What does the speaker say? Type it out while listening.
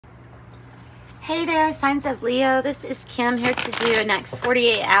Hey there, signs of Leo. This is Kim here to do a next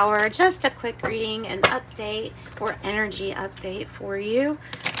 48-hour, just a quick reading and update or energy update for you.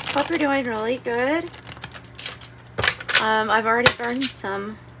 Hope you're doing really good. I've already burned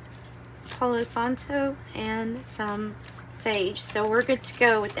some Palo Santo and some sage, so we're good to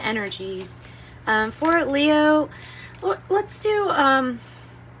go with the energies. For Leo, let's do the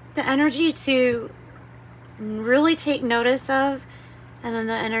energy to really take notice of, and then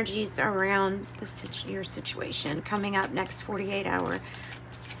the energies around your situation coming up next 48 hour.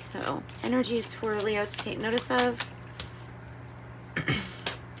 So energies for Leo to take notice of.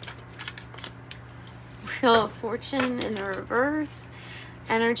 Wheel of Fortune in the reverse.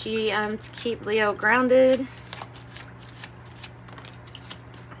 Energy to keep Leo grounded.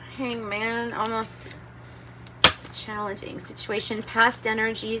 Hangman, almost it's a challenging situation. Past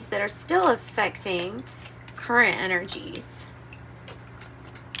energies that are still affecting current energies.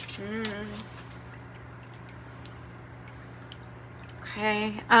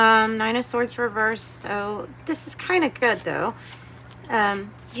 Okay, Nine of Swords reversed. So this is kind of good though.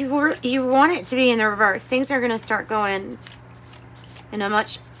 You want it to be in the reverse. Things are going to start going in a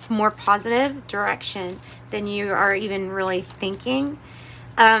much more positive direction than you are even really thinking.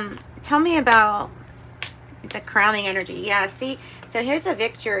 Tell me about the crowning energy. Yeah, see, so here's a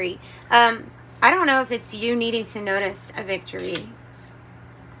victory. I don't know if it's you needing to notice a victory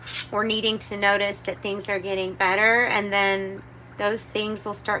or needing to notice that things are getting better, and then those things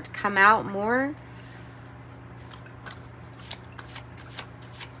will start to come out more.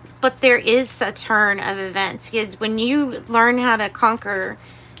 But there is a turn of events, because when you learn how to conquer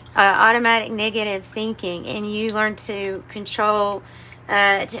automatic negative thinking, and you learn to control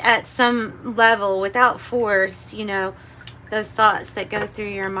at some level without force, you know, those thoughts that go through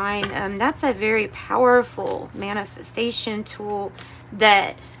your mind, that's a very powerful manifestation tool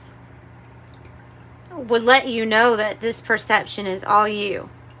that would let you know that this perception is all you.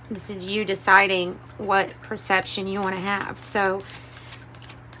 This is you deciding what perception you want to have. So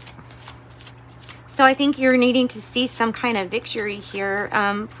I think you're needing to see some kind of victory here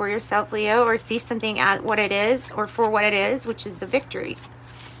for yourself, Leo, or see something at what it is, or for what it is, which is a victory.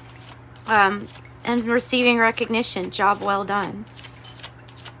 And receiving recognition. Job well done.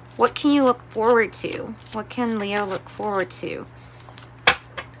 What can you look forward to? What can Leo look forward to?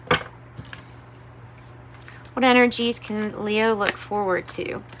 What energies can Leo look forward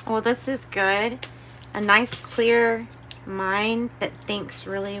to? Well, this is good. A nice, clear mind that thinks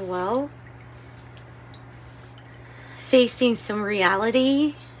really well. Facing some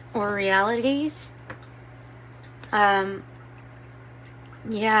reality or realities. Yeah,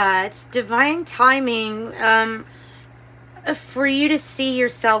 it's divine timing for you to see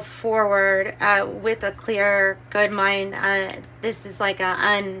yourself forward with a clear, good mind. This is like a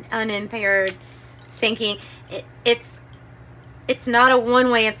unimpaired thinking. It's not a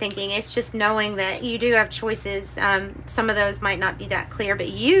one way of thinking. It's just knowing that you do have choices. Some of those might not be that clear, but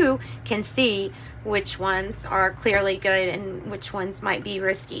you can see which ones are clearly good and which ones might be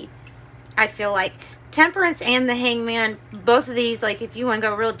risky. I feel like Temperance and the Hangman, both of these, like if you want to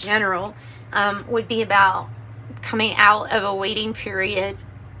go real general, would be about coming out of a waiting period,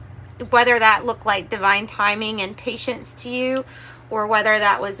 whether that looked like divine timing and patience to you, or whether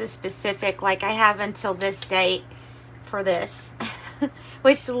that was a specific, like I have until this date for this,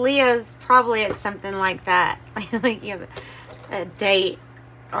 which Leo's probably at something like that. Like you have a date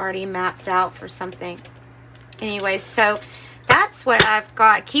already mapped out for something. Anyway, so that's what I've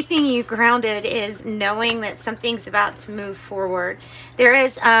got. Keeping you grounded is knowing that something's about to move forward. There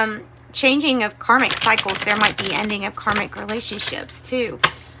is changing of karmic cycles. There might be ending of karmic relationships too.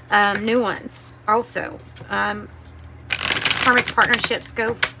 New ones also. Karmic partnerships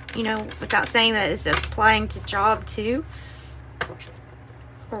go, you know, without saying that, is applying to job too,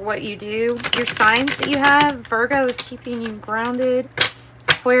 or what you do. Your signs that you have. Virgo is keeping you grounded.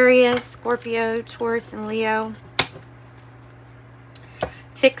 Aquarius, Scorpio, Taurus, and Leo.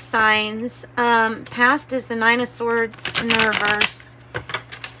 Fixed signs. Past is the Nine of Swords in the reverse,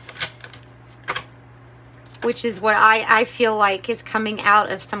 which is what I feel like is coming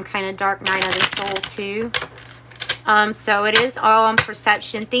out of some kind of dark night of the soul too. So it is all on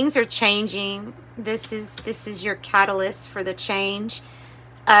perception. Things are changing. This is your catalyst for the change.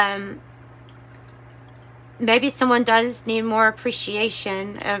 Maybe someone does need more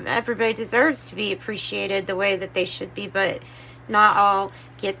appreciation. Everybody deserves to be appreciated the way that they should be, but not all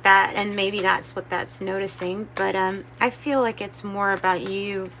get that, and maybe that's what that's noticing. But I feel like it's more about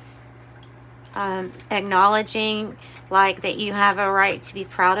you acknowledging like that you have a right to be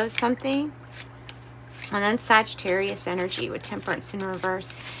proud of something. And then Sagittarius energy with Temperance in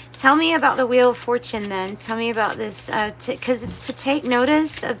reverse. Tell me about the Wheel of Fortune then. Tell me about this, because it's to take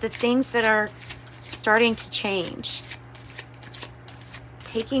notice of the things that are starting to change.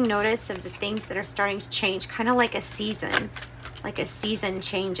 Taking notice of the things that are starting to change, kind of like a season. Like a season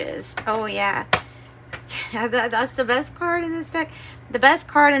changes. Oh, yeah. Yeah, that's the best card in this deck. The best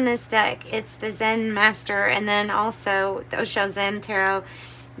card in this deck, it's the Zen Master, and then also the Osho Zen Tarot.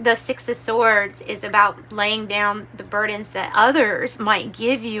 The Six of Swords is about laying down the burdens that others might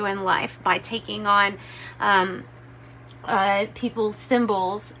give you in life by taking on people's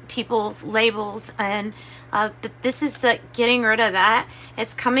symbols, people's labels, and but this is the getting rid of that.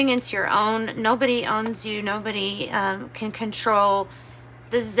 It's coming into your own. Nobody owns you. Nobody can control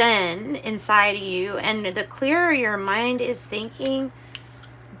the Zen inside of you. And the clearer your mind is thinking,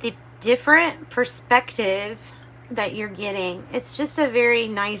 the different perspective that you're getting. It's just a very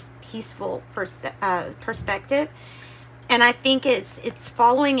nice, peaceful perspective. And I think it's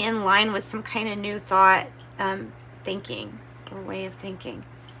following in line with some kind of new thought, thinking, or way of thinking.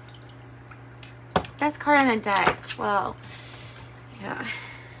 Best card in the deck. Well, yeah.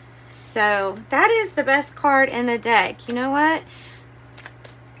 So that is the best card in the deck. You know what?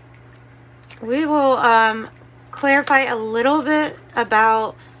 We will clarify a little bit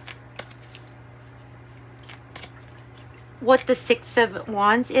about what the Six of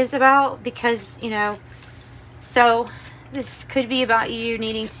Wands is about, because, you know, so this could be about you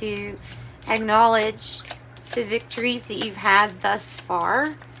needing to acknowledge the victories that you've had thus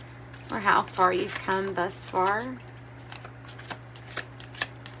far, or how far you've come thus far.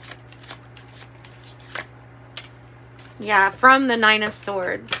 Yeah, from the Nine of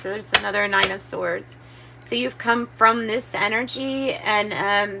Swords. So there's another Nine of Swords. So you've come from this energy, and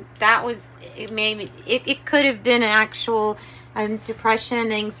that was, it could have been actual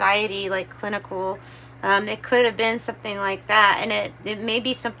depression, anxiety, like clinical. It could have been something like that, and it may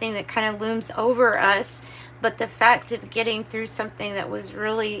be something that kind of looms over us. But the fact of getting through something that was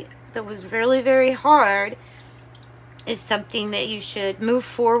really very hard is something that you should move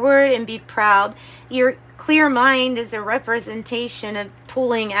forward and be proud. Your clear mind is a representation of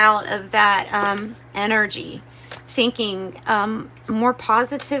pulling out of that energy, thinking more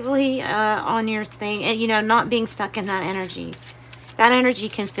positively on your thing, and, you know, not being stuck in that energy. That energy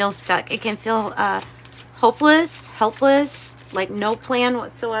can feel stuck. It can feel hopeless, helpless, like no plan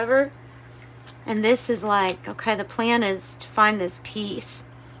whatsoever. And this is like, okay, the plan is to find this peace.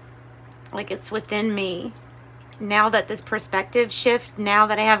 Like, it's within me. Now that this perspective shift, now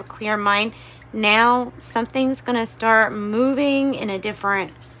that I have a clear mind, now something's going to start moving in a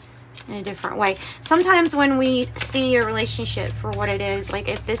different way. Sometimes when we see a relationship for what it is, like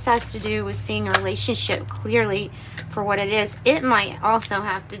if this has to do with seeing a relationship clearly for what it is, it might also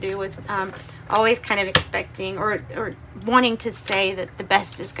have to do with always kind of expecting or wanting to say that the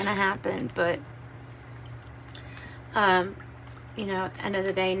best is going to happen, but you know, at the end of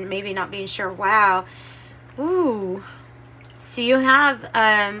the day, maybe not being sure. Wow. Ooh. So you have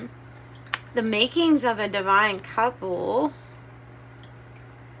the makings of a divine couple,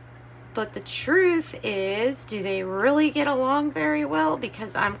 but the truth is, do they really get along very well?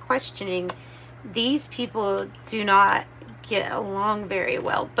 Because I'm questioning, these people do not get along very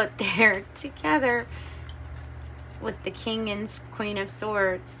well, but they're together with the King and Queen of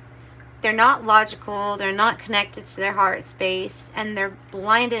Swords. They're not logical, they're not connected to their heart space, and they're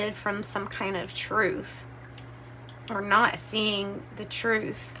blinded from some kind of truth, or not seeing the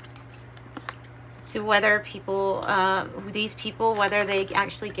truth as to whether people, these people, whether they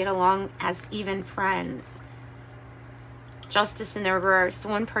actually get along as even friends. Justice in the reverse.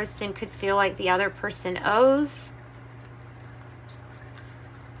 One person could feel like the other person owes.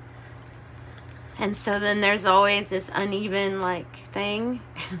 And so then there's always this uneven, like, thing.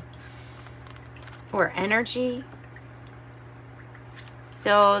 Or energy.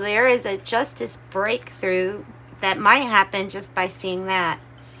 So there is a justice breakthrough that might happen just by seeing that.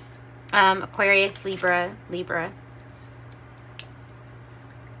 Aquarius, Libra.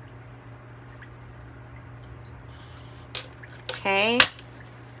 Okay.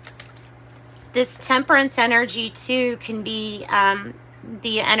 This Temperance energy too can be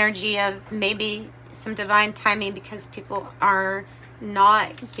the energy of maybe some divine timing, because people are not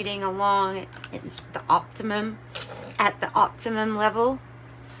getting along at the optimum level.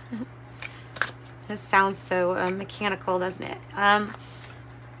 That sounds so mechanical, doesn't it?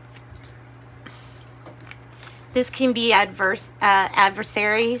 This can be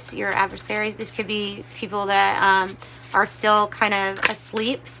adversaries, your adversaries. This could be people that are still kind of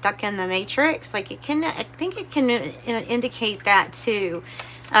asleep, stuck in the matrix. Like, it can, I think it can indicate that too.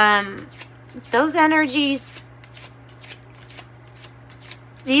 Those energies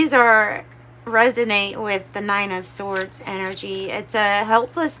these are resonate with the Nine of Swords energy. It's a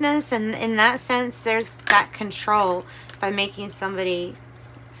helplessness, and in that sense there's that control by making somebody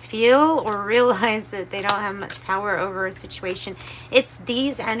feel or realize that they don't have much power over a situation. It's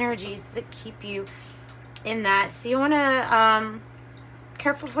these energies that keep you in that. So you want to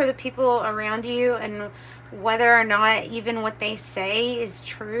careful for the people around you and whether or not even what they say is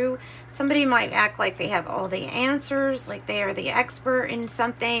true. Somebody might act like they have all the answers, like they are the expert in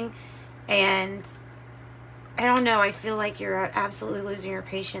something, and I don't know, I feel like you're absolutely losing your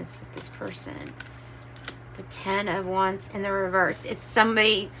patience with this person. The 10 of Wands in the reverse. It's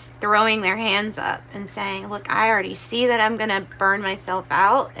somebody throwing their hands up and saying, look, I already see that I'm going to burn myself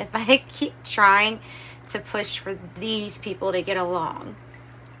out if I keep trying to push for these people to get along.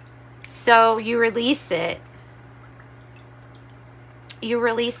 So you release it. You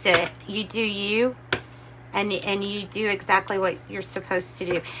release it. You do you. And you do exactly what you're supposed to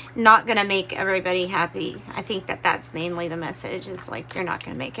do. Not going to make everybody happy. I think that that's mainly the message. It's like you're not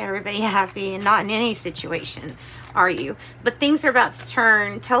going to make everybody happy, and not in any situation are you. But things are about to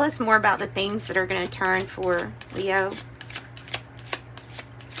turn. Tell us more about the things that are going to turn for Leo.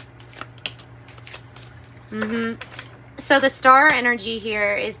 So the star energy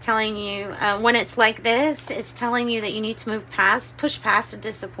here is telling you, when it's like this, it's telling you that you need to move past, push past a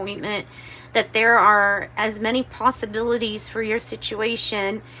disappointment, that there are as many possibilities for your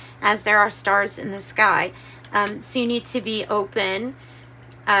situation as there are stars in the sky. So you need to be open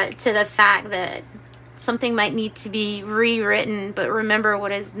to the fact that something might need to be rewritten, but remember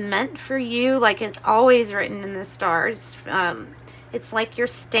what is meant for you, like is always written in the stars. It's like your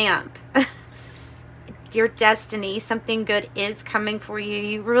stamp. Your destiny, something good is coming for you.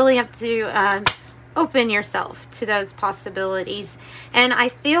 You really have to open yourself to those possibilities. And I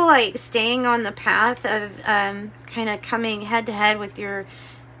feel like staying on the path of kind of coming head to head with your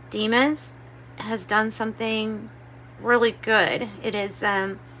demons has done something really good. It has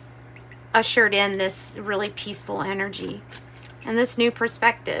ushered in this really peaceful energy and this new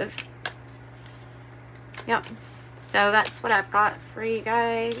perspective. Yep. So that's what I've got for you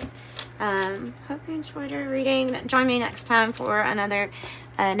guys. Hope you enjoyed your reading. Join me next time for another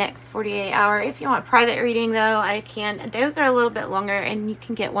next 48 hour. If you want private reading though, I can. Those are a little bit longer, and you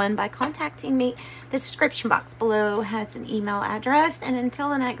can get one by contacting me. The description box below has an email address. And until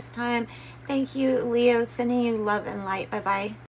the next time, thank you, Leo. Sending you love and light. Bye bye.